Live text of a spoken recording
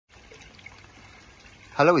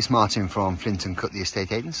Hello, it's Martin from Flint&Cook, the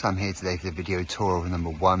estate agents. I'm here today for the video tour of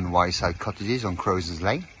number 1 Wyeside Cottages on Crozens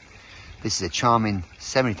Lane. This is a charming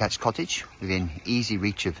semi-detached cottage within easy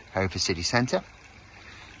reach of Hereford city centre.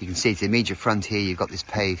 You can see to the immediate front here you've got this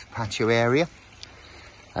paved patio area,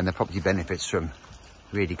 and the property benefits from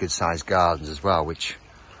really good sized gardens as well, which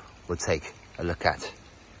we'll take a look at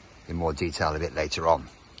in more detail a bit later on.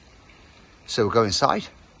 So we'll go inside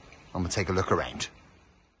and we'll take a look around.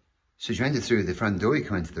 So as you enter through the front door, you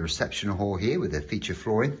come into the reception hall here with a feature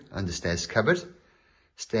flooring, understairs cupboard,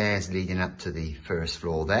 stairs leading up to the first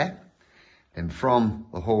floor there. Then from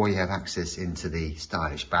the hall you have access into the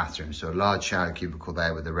stylish bathroom. So a large shower cubicle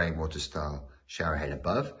there with a rainwater style shower head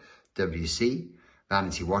above, WC,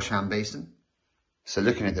 vanity wash hand basin. So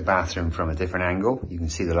looking at the bathroom from a different angle, you can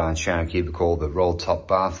see the large shower cubicle, the roll top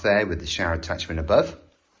bath there with the shower attachment above.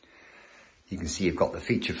 You can see you've got the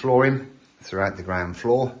feature flooring throughout the ground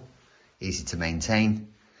floor. Easy to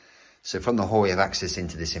maintain. So from the hall you have access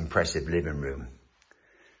into this impressive living room.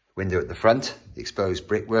 Window at the front, the exposed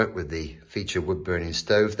brickwork with the feature wood burning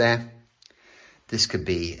stove there. This could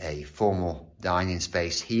be a formal dining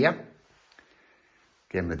space here.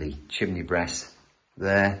 Again with the chimney breast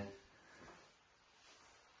there.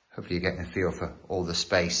 Hopefully you're getting a feel for all the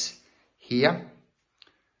space here.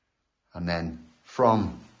 And then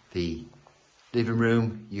from the living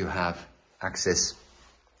room you have access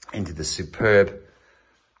into the superb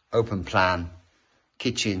open plan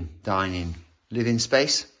kitchen, dining, living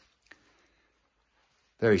space.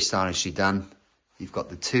 Very stylishly done. You've got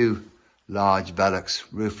the 2 large Velux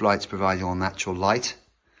roof lights providing all natural light.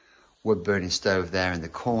 Wood burning stove there in the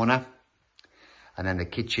corner. And then the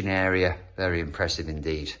kitchen area, very impressive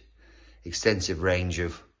indeed. Extensive range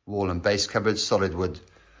of wall and base cupboards, solid wood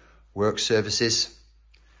work surfaces.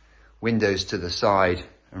 Windows to the side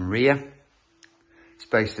and rear.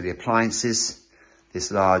 Space for the appliances,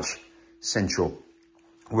 this large central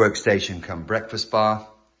workstation cum breakfast bar.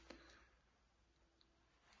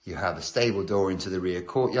 You have a stable door into the rear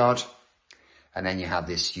courtyard, and then you have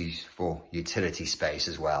this useful utility space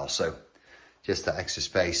as well. So just that extra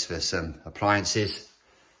space for some appliances,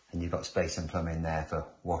 and you've got space and plumbing there for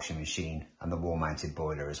washing machine and the wall mounted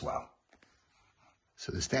boiler as well.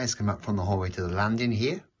 So the stairs come up from the hallway to the landing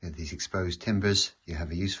here with these exposed timbers. You have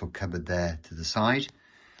a useful cupboard there to the side,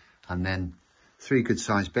 and then 3 good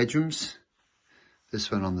sized bedrooms. This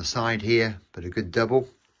one on the side here, but a good double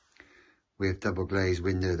with double glazed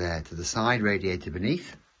window there to the side, radiator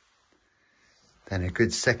beneath. Then a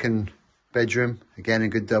good second bedroom, again a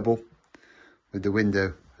good double with the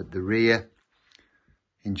window at the rear,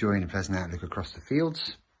 enjoying a pleasant outlook across the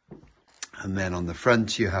fields. And then on the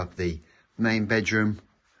front you have the main bedroom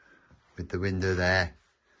with the window there,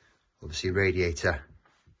 obviously radiator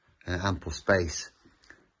and ample space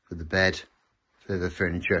for the bed, further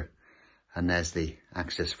furniture, and there's the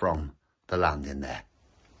access from the landing there.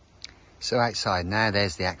 So outside now,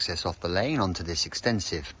 there's the access off the lane onto this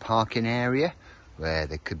extensive parking area where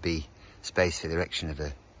there could be space for the erection of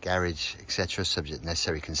a garage, etc., subject to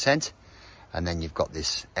necessary consent. And then you've got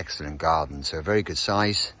this excellent garden, so a very good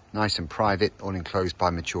size, nice and private, all enclosed by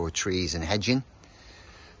mature trees and hedging.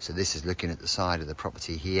 So this is looking at the side of the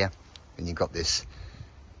property here, and you've got this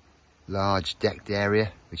large decked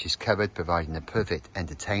area which is covered, providing a perfect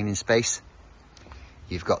entertaining space.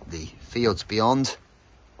 You've got the fields beyond,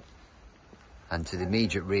 and to the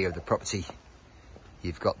immediate rear of the property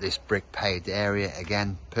you've got this brick paved area,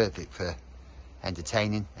 again perfect for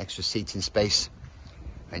entertaining, extra seating space.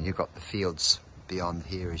 And you've got the fields beyond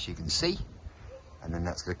here, as you can see, and then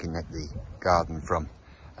that's looking at the garden from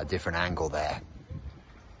a different angle there.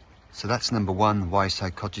 So that's number 1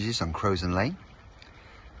 Wyeside Cottages on Crozens Lane.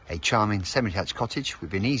 A charming semi-detached cottage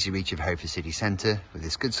within easy reach of Hereford city centre with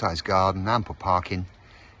this good sized garden, ample parking.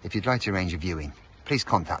 If you'd like to arrange a viewing, please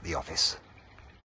contact the office.